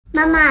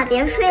妈妈，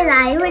别睡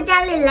了，一会儿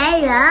家里来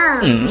人。来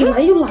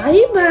就来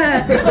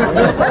呗。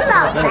我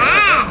老来。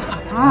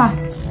啊！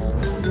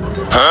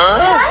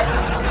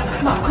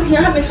妈，客厅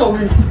还没收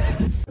拾呢。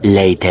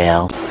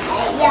Later。哎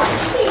呀，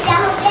这家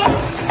伙该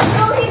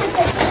收拾的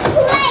可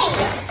快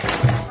呀！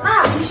那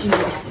必须的。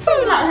你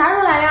姥啥时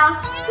候来呀？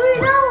不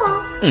知道啊。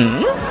你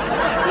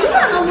咋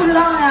能不知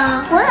道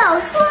呢？我老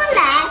说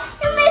来，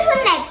又没说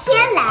哪天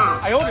来。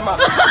哎呦我的妈！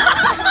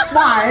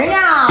玩呢？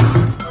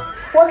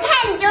我看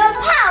你就是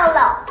怕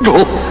了。你哪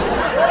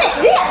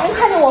只眼睛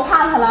看见我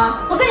怕他了？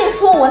我跟你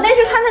说，我那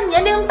是看他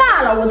年龄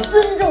大了，我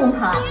尊重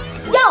他。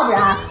要不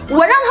然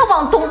我让他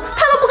往东，他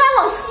都不敢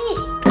往西。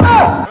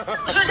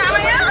说啥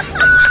玩意儿？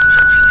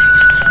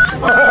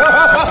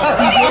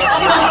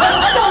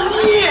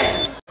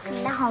准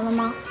备好了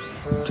吗？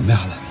准备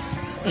好了。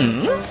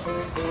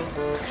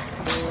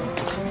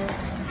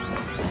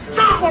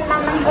谢谢妈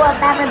妈给我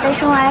爸爸的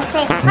生活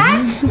费。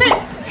那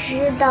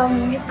知道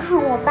你是看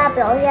我爸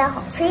表现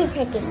好，所以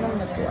才给那么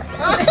多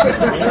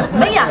的。什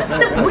么呀？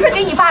那不是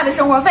给你爸的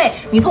生活费，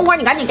你通过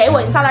你赶紧给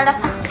我，你上来的。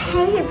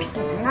开视频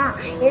呢，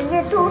人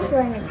家都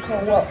说你抠，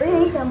我不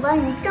是想帮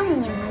你证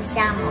明一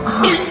下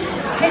吗？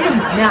开视频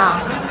呢？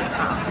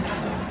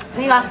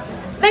那个，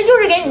那就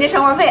是给你的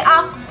生活费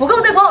啊，不够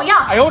再管我要。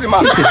哎呦我的妈！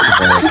你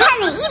看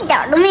你一点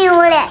都没有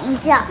我脸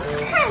上，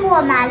看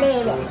过吗？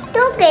累累都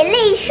给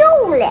累瘦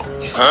了。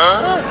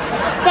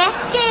给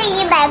这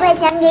100块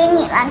钱给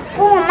你了，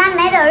给我妈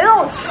买点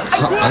肉去。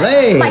好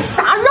嘞。买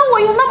啥肉啊？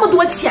用那么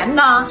多钱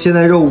呢？现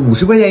在肉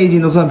50块钱一斤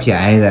都算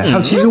便宜的，还有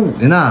75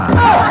的呢。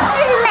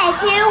那就买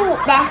75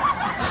的。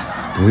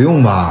不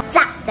用吧？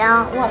咋的？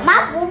我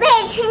妈不配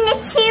吃那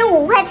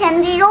75块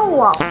钱的肉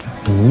啊！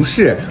不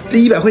是，这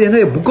100块钱它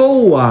也不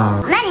够啊。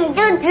那你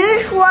就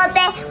直说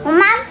呗，我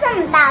妈这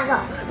么大个，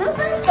能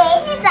不能给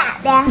你咋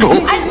的？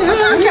哎，不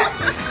是，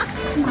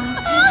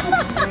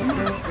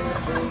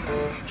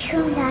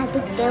剩下的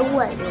给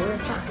我留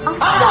着啊！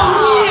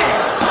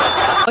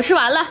我吃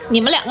完了，你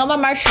们2个慢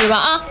慢吃吧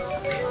啊。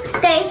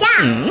等一下，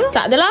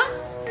咋的了？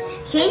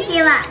谁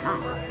洗碗呢？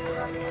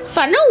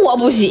反正我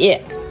不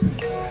洗。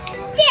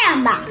这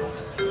样吧，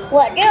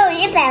我这有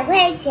100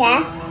块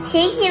钱，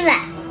谁洗碗，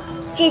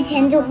这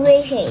钱就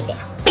归谁的。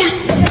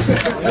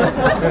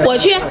我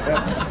去。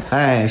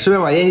哎，顺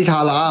便把烟机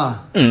插了啊。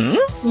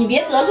你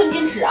别得寸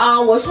进尺啊！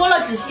我说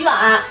了只洗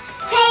碗。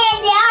开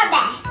业绩200。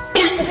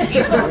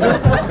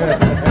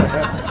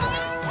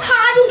擦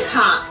就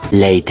擦。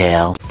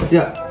Later。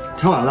呀，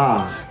插完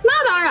了。那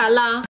当然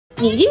了，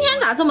你今天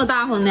咋这么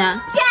大方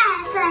呢？这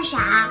还算啥？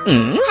还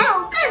有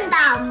更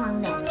大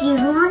方的，比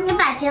如你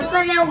把钱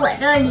放在我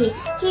这里，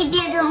可以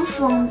变成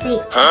双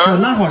倍。还有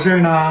那好事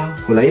呢，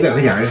我来100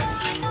块钱的。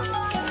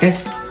哎，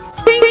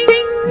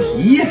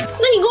咦，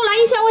那你给我来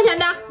1000块钱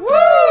的。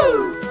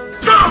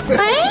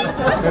哎，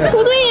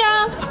不对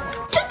呀，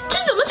这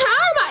怎么才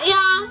200呀？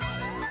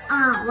啊，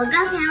我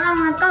刚才忘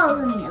了告诉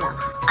你了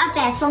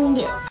，200封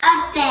顶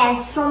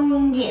，200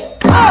封顶。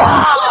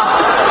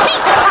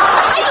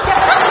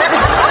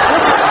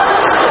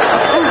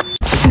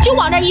你就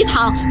往这一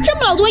躺，这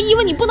么老多衣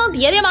服你不能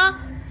叠叠吗？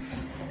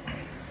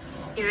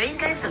女人应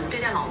该怎么对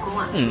待老公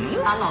啊？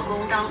把老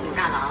公当武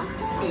大郎，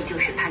你就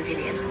是潘金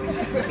莲；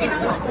你把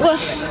老公当王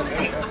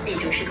妃，你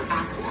就是个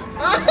八婆；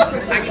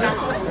而你把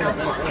老公当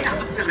皇上，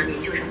那么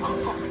你就是皇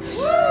后；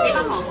你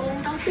把老公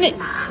当驸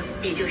马，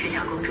你就是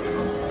小公主；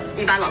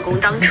你把老公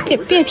当厨子，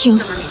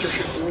那么你就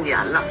是服务员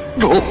了；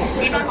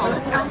你把老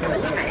公当土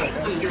匪，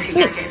你就是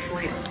压寨夫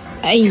人。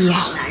哎呀，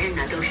好男人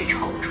呢都是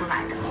宠出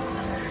来的，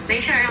没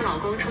事让老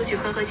公出去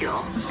喝喝酒、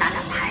打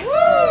打牌，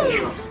你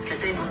说这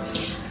对吗？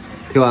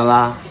听完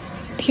了。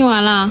听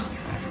完了，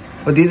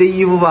我叠叠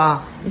衣服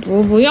吧。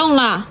不用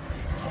了，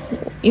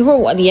一会儿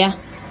我叠。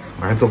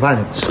马上做饭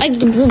去吧。哎，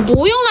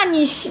不用了，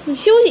你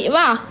休息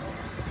吧。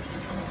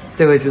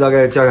这回知道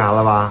该叫啥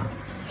了吧？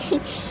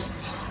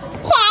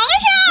皇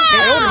上。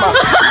哎呦我的妈！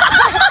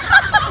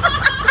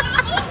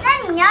那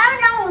你要是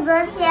让武则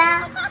天，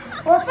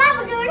我爸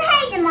不就是太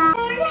监吗？不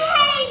是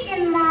太监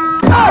吗？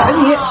哎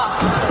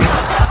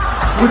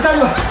你站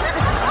住！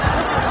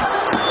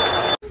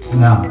怎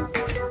么样？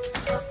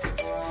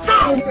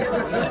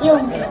又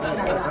没钱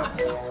了。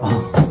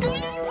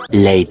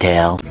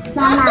Later。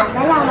妈妈，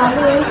咱俩玩个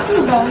游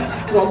戏呗。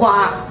我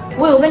玩，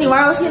我有跟你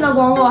玩游戏的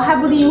功夫，还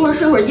不一会儿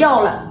睡会儿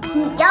觉了。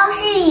你要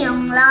是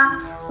赢了，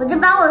我就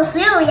把我所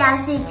有压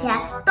岁钱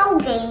都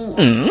给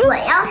你。我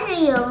要是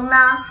赢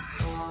了，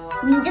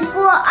你就给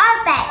我200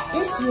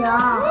就行。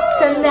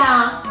真的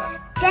啊？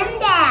真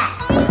的。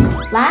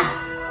来，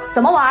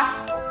怎么玩？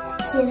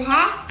洗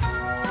牌。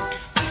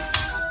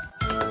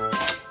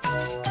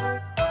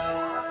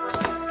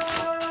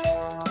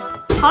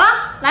好了，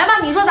来吧，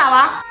你说咋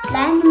玩？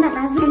来，你把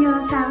它分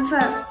成3份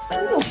儿。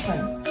6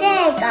分？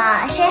这个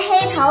是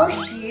黑桃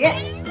10，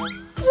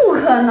不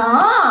可能。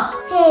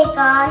这个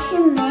是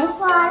梅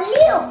花6，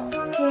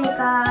这个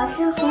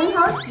是红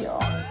桃9。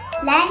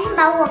来，你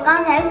把我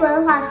刚才说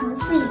的话重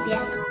复一遍。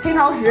黑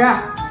桃10，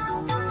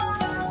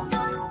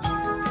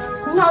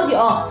红桃9，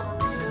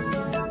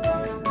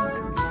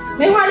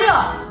梅花6。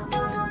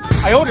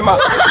哎呦我的妈！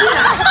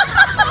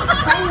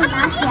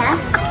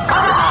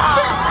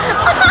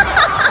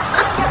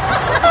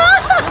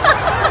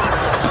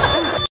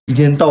一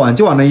天到晚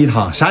就往那一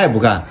躺，啥也不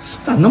干，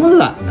咋那么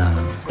懒呢？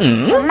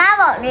我妈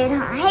往这一躺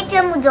还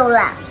真不就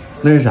懒。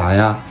那是啥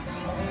呀？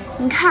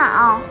你看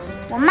啊，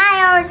我妈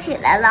要是起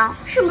来了，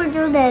是不是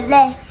就得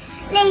累？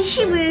累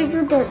是不是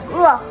就得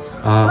饿？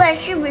饿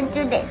是不是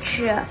就得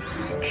吃？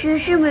吃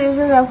是不是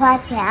就得花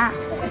钱？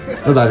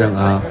那咋整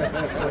啊？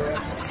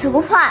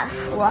俗话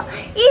说，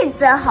日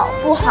子好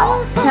不好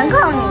全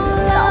靠你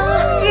领导，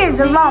日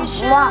子旺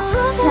不旺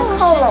全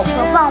靠老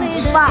婆旺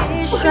不旺。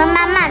不和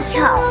妈妈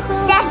吵，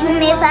家庭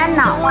没烦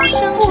恼；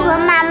不和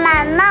妈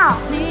妈闹，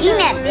以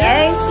免别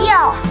人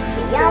笑。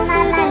只要妈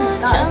妈你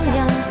高兴，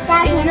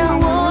家庭才能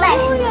万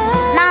事兴。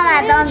妈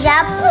妈当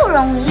家不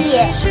容易，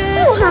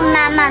不和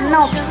妈妈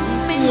闹脾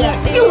气。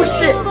就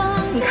是，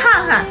你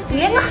看看，你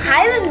连个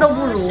孩子你都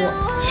不如。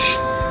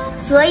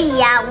所以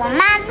呀，我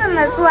妈这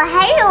么做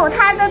还是有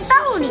她的道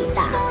理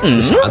的。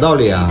啥道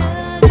理啊？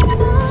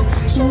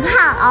你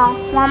看啊，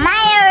我妈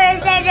要是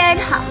在这儿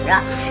躺着，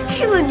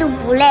是不是就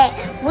不累？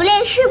不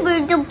累是不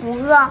是就不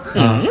饿？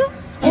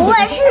不饿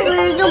是不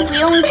是就不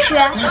用吃？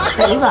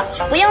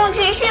不用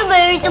吃是不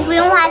是就不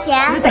用花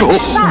钱？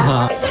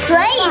所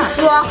以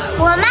说，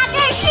我妈这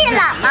是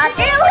懒吗？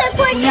真是会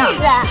过日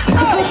子。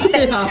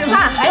得吃饭，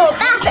还有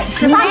大得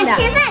吃饭的。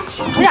吃饭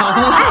去。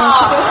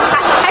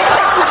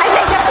还得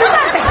吃饭，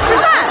得吃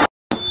饭。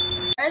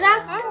儿子，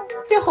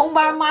这红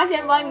包妈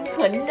先帮你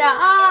存着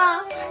啊。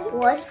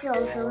我小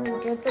时候你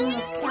就这么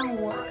骗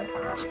我的吧？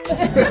这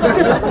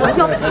怎么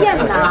叫骗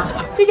呢？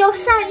这叫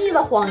善意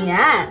的谎言。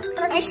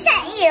善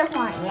意的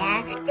谎言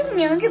就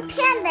明着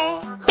骗呗。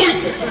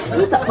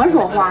你怎么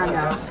说话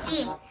呢？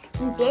你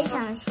别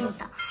相信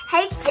他，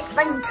还是姐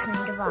帮你存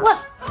着吧。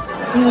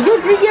你就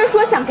直接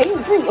说想给你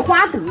自己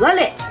花得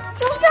了。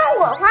就算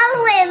我花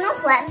了，我也能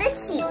还得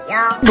起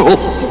呀。你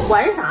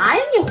还啥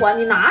呀？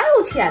你哪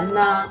有钱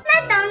呢？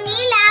那等你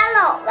俩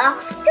老了，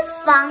这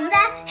房子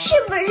是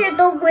不是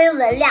都归我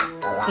俩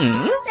的了？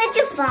那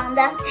这房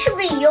子是不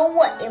是有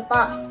我一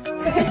半？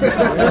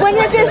关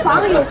键这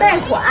房子有贷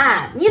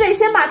款，你得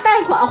先把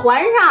贷款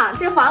还上，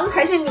这房子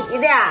才是你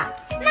的。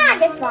那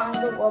这房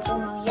子我不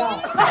能要。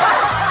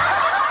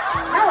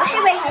那我是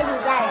不是还得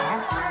嫁人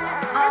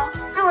啊？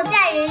那我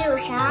嫁人有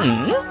啥？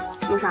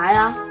有啥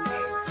呀？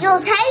有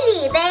彩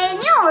礼呗，你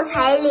有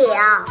彩礼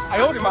啊？哎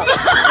呦我的妈！所以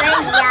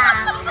呀，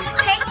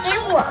还是给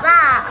我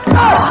吧。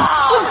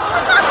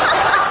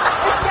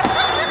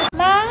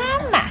妈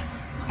妈，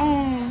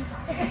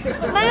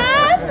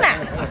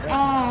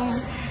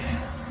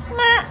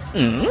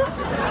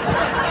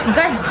你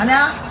干啥呢？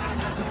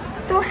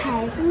逗孩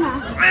子呢。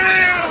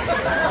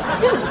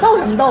跟你逗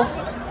什么逗？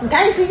你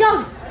赶紧睡觉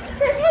去。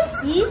这才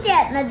几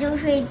点呢就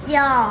睡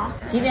觉？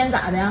几点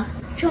咋的？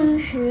生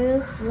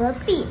时何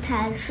必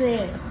贪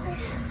睡？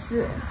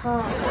死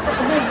后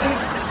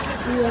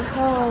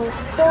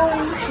都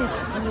是机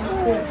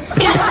会。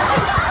你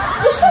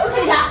睡不睡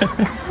觉？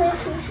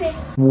睡。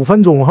5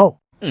分钟后。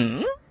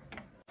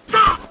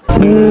百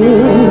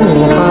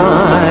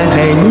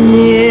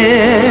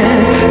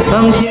年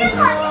桑田。才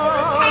年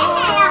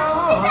呀，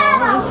你看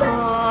老孙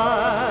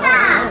爸。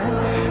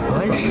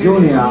救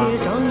你啊！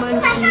就把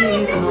上面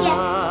的铁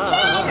拆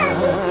了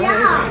就行。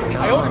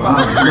哎呦我的妈！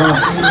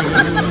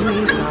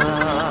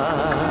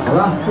好了，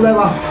出来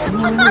吧。师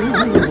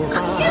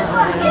傅，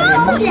别给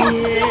我远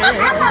气，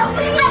俺老孙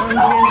要出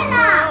来了。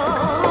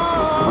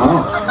好。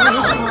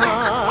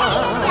快一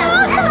点，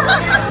俺老孙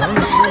要出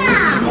来了。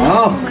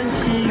好。